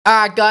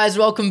Alright guys,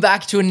 welcome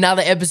back to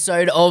another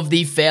episode of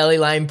the Fairly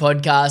Lame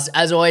podcast.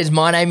 As always,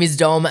 my name is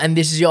Dom and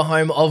this is your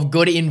home of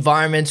good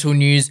environmental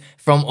news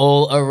from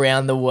all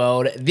around the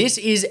world. This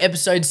is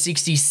episode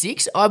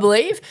 66, I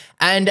believe,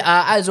 and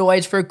as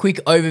always, for a quick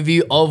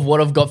overview of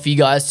what I've got for you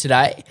guys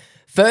today.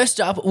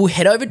 First up, we'll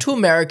head over to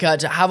America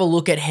to have a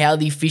look at how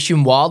the Fish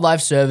and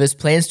Wildlife Service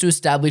plans to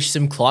establish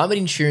some climate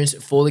insurance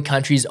for the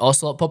country's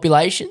ocelot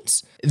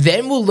populations.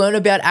 Then we'll learn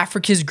about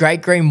Africa's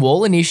Great Green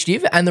Wall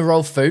Initiative and the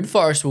role food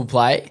forests will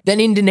play. Then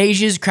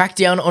Indonesia's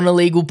crackdown on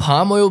illegal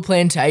palm oil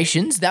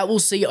plantations that will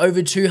see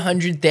over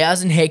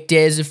 200,000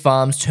 hectares of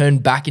farms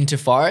turned back into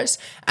forests.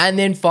 And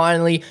then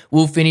finally,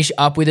 we'll finish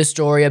up with a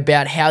story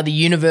about how the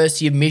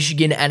University of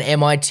Michigan and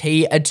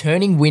MIT are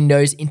turning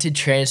windows into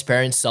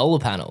transparent solar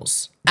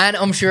panels. And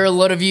I'm sure a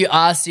lot of you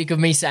are sick of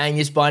me saying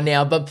this by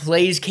now, but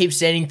please keep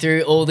sending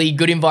through all the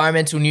good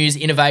environmental news,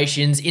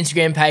 innovations,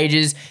 Instagram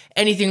pages,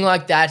 anything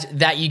like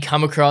that you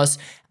come across,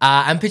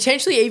 and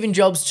potentially even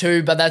jobs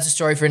too, but that's a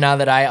story for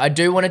another day. I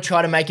do want to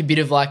try to make a bit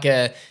of like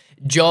a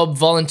job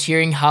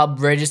volunteering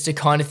hub register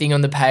kind of thing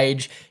on the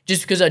page,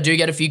 just because I do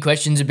get a few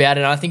questions about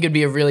it. And I think it'd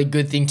be a really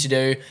good thing to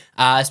do,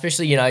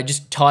 especially,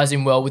 just ties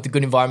in well with the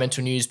good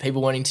environmental news,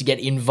 people wanting to get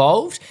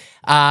involved.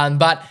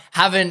 But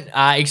haven't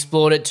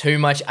explored it too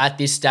much at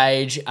this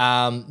stage.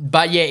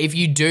 But yeah, if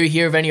you do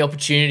hear of any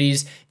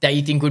opportunities that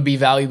you think would be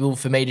valuable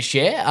for me to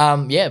share,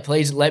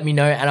 please let me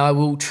know and I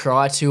will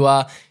try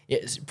to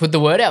put the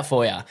word out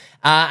for you.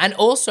 And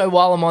also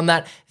while I'm on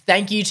that,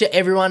 thank you to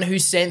everyone who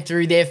sent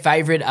through their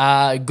favorite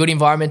good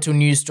environmental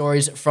news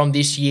stories from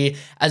this year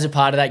as a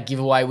part of that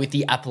giveaway with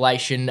the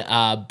Appalachian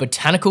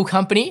Botanical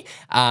Company.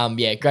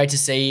 Great to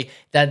see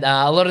that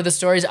a lot of the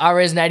stories are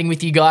resonating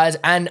with you guys.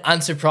 And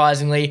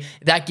unsurprisingly,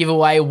 that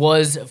giveaway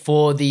was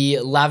for the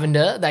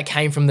lavender that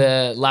came from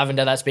the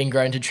lavender that's been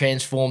grown to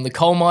transform the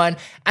coal mine.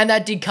 And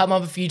that did come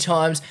up a few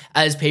times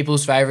as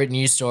people's favorite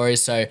news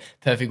stories. So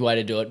perfect way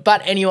to do it.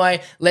 But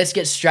anyway, let's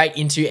get straight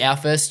into our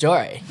first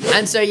story.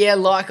 And so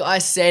like I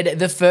said,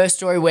 the first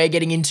story we're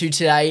getting into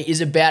today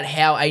is about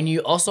how a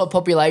new ocelot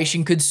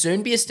population could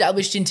soon be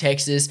established in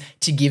Texas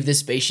to give the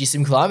species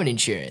some climate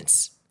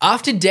insurance.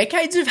 After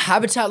decades of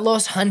habitat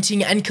loss,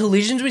 hunting, and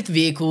collisions with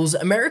vehicles,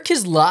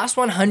 America's last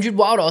 100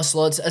 wild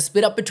ocelots are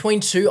split up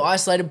between two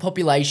isolated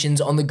populations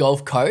on the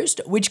Gulf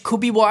Coast, which could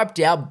be wiped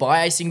out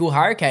by a single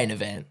hurricane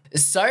event.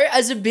 So,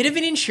 as a bit of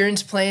an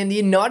insurance plan, the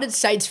United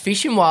States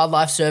Fish and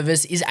Wildlife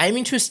Service is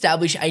aiming to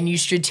establish a new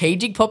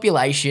strategic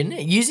population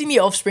using the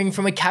offspring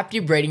from a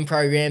captive breeding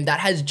program that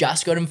has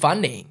just gotten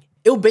funding.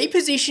 It'll be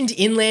positioned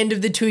inland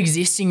of the two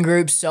existing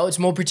groups so it's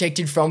more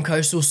protected from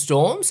coastal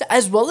storms,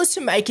 as well as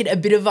to make it a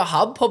bit of a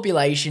hub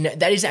population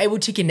that is able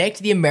to connect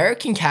the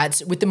American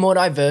cats with the more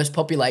diverse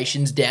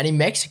populations down in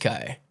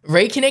Mexico.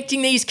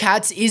 Reconnecting these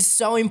cats is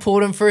so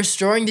important for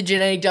restoring the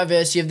genetic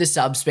diversity of the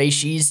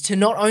subspecies to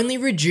not only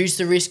reduce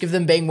the risk of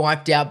them being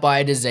wiped out by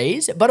a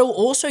disease, but it'll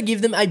also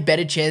give them a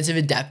better chance of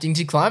adapting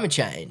to climate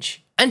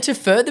change. And to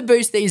further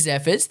boost these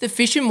efforts, the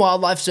Fish and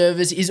Wildlife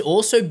Service is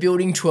also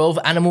building 12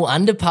 animal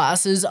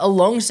underpasses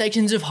along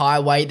sections of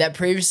highway that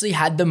previously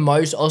had the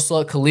most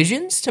ocelot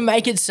collisions to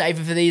make it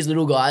safer for these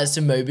little guys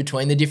to move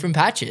between the different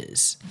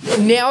patches.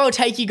 Now I'll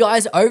take you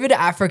guys over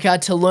to Africa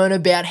to learn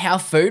about how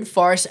food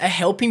forests are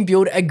helping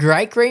build a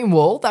Great Green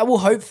Wall that will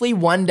hopefully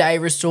one day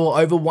restore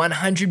over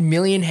 100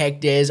 million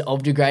hectares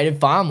of degraded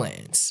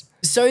farmlands.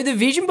 So the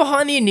vision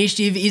behind the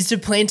initiative is to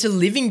plant a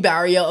living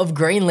barrier of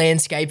green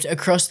landscapes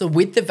across the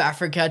width of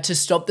Africa to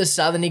stop the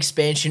southern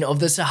expansion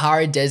of the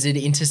Sahara Desert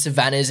into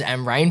savannas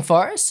and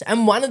rainforests,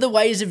 and one of the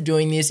ways of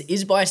doing this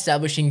is by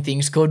establishing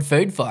things called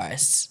food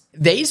forests.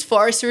 These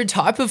forests are a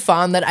type of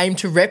farm that aim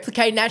to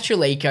replicate natural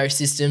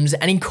ecosystems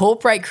and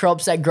incorporate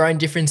crops that grow in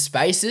different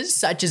spaces,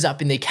 such as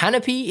up in the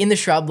canopy, in the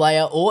shrub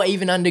layer, or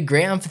even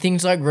underground for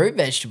things like root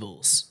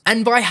vegetables.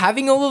 And by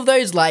having all of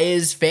those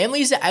layers,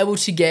 families are able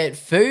to get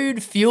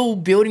food, fuel,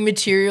 building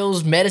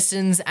materials,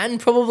 medicines, and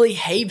probably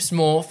heaps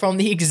more from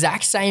the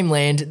exact same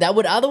land that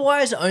would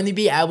otherwise only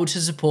be able to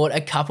support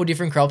a couple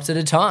different crops at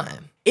a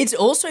time. It's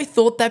also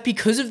thought that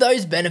because of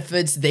those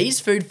benefits, these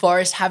food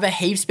forests have a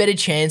heaps better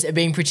chance of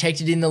being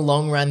protected in the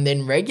long run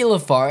than regular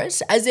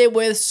forests, as they're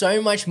worth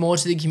so much more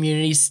to the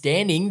community's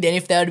standing than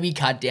if they were to be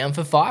cut down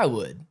for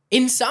firewood.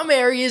 In some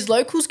areas,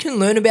 locals can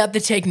learn about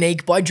the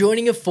technique by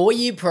joining a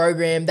 4-year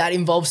program that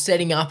involves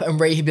setting up and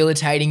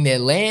rehabilitating their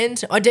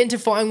land,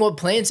 identifying what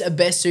plants are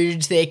best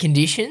suited to their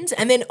conditions,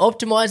 and then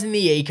optimizing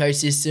the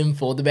ecosystem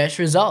for the best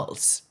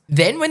results.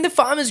 Then when the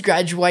farmers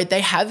graduate,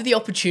 they have the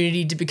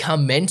opportunity to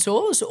become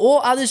mentors,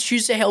 or others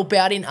choose to help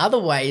out in other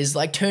ways,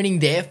 like turning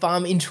their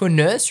farm into a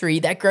nursery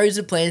that grows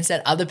the plants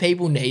that other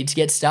people need to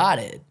get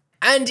started.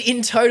 And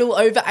in total,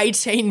 over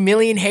 18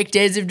 million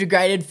hectares of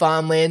degraded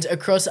farmlands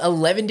across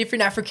 11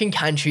 different African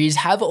countries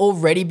have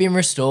already been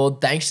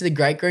restored thanks to the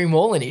Great Green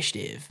Wall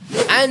Initiative.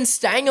 And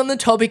staying on the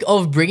topic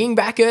of bringing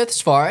back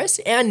Earth's forests,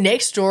 our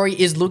next story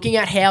is looking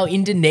at how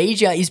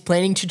Indonesia is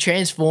planning to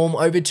transform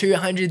over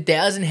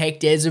 200,000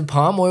 hectares of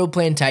palm oil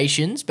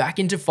plantations back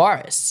into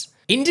forests.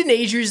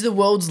 Indonesia is the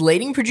world's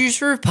leading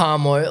producer of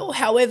palm oil.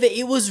 However,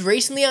 it was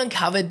recently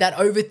uncovered that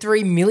over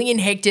 3 million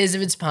hectares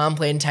of its palm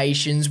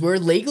plantations were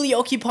illegally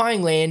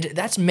occupying land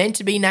that's meant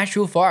to be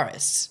natural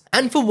forests.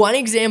 And for one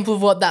example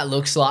of what that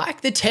looks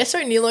like, the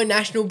Teso Nilo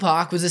National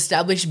Park was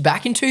established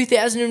back in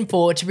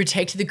 2004 to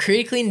protect the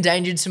critically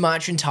endangered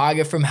Sumatran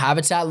tiger from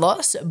habitat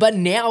loss, but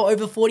now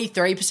over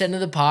 43% of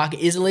the park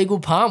is illegal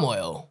palm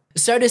oil.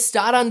 So to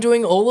start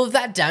undoing all of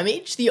that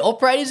damage, the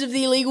operators of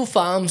the illegal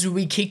farms will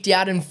be kicked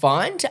out and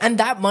fined, and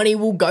that money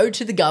will go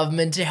to the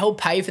government to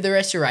help pay for the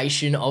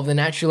restoration of the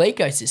natural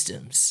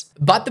ecosystems.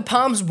 But the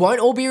palms won't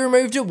all be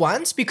removed at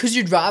once because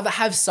you'd rather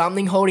have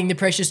something holding the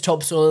precious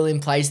topsoil in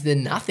place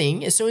than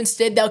nothing, so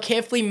instead they'll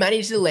carefully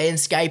manage the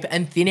landscape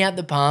and thin out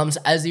the palms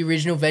as the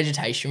original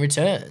vegetation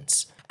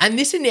returns. And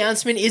this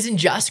announcement isn't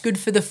just good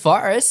for the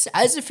forests,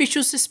 as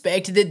officials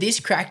suspect that this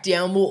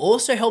crackdown will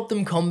also help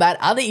them combat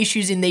other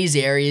issues in these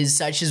areas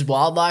such as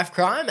wildlife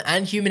crime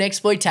and human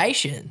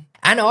exploitation.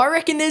 And I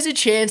reckon there's a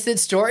chance that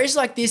stories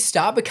like this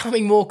start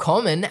becoming more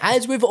common,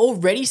 as we've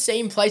already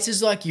seen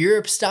places like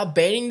Europe start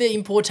banning the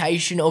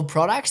importation of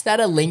products that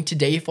are linked to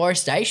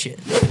deforestation.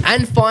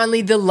 And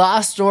finally, the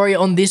last story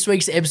on this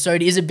week's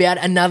episode is about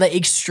another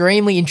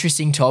extremely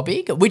interesting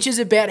topic, which is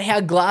about how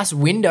glass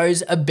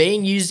windows are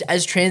being used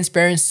as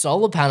transparent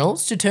solar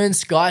panels to turn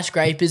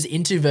skyscrapers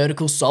into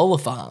vertical solar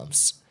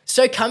farms.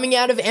 So coming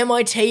out of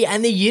MIT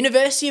and the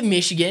University of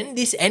Michigan,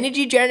 this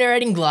energy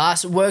generating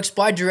glass works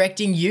by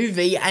directing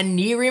UV and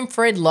near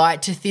infrared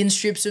light to thin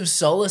strips of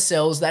solar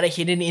cells that are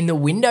hidden in the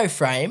window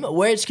frame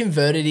where it's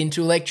converted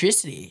into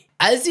electricity.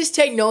 As this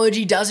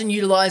technology doesn't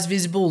utilize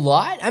visible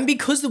light, and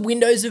because the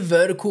windows are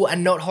vertical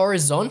and not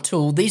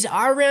horizontal, these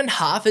are around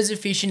half as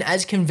efficient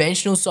as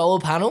conventional solar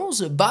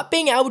panels, but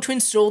being able to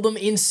install them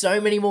in so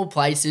many more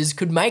places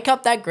could make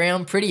up that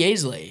ground pretty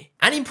easily.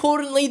 And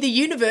importantly, the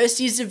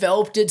university has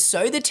developed it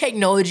so the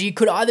technology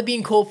could either be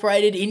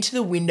incorporated into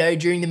the window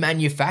during the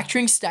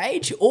manufacturing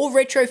stage or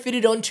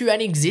retrofitted onto an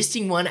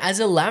existing one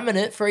as a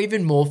laminate for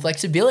even more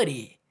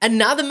flexibility.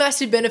 Another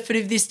massive benefit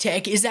of this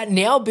tech is that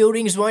now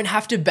buildings won't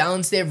have to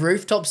balance their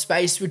rooftop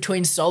space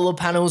between solar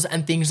panels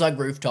and things like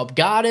rooftop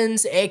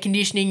gardens, air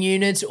conditioning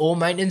units, or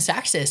maintenance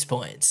access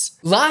points.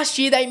 Last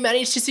year, they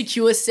managed to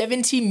secure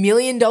 $70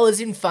 million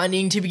in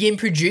funding to begin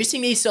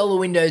producing these solar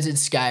windows at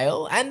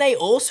scale, and they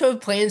also have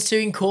plans to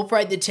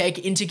incorporate the tech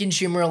into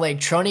consumer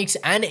electronics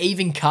and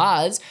even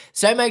cars,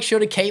 so make sure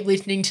to keep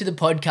listening to the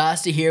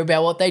podcast to hear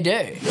about what they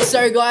do.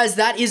 So guys,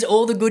 that is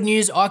all the good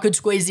news I could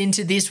squeeze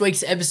into this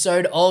week's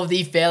episode of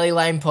the Fairly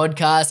Lame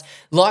podcast.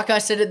 Like I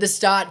said at the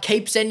start,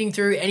 keep sending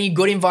through any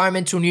good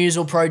environmental news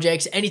or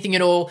projects, anything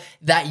at all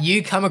that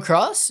you come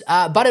across.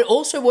 But it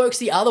also works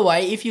the other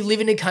way if you live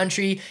in a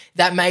country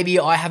that maybe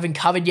I haven't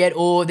covered yet,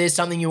 or there's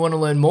something you want to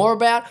learn more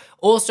about.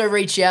 Also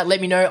reach out, let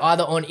me know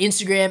either on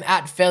Instagram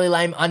at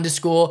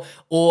fairlylame_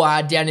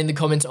 or down in the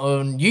comments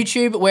on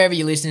YouTube, wherever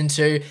you're listening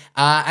to.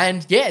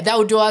 And yeah, that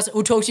will do us.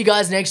 We'll talk to you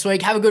guys next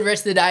week. Have a good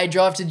rest of the day.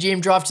 Drive to the gym,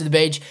 drive to the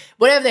beach,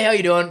 whatever the hell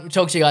you're doing. We'll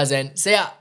talk to you guys then. See ya.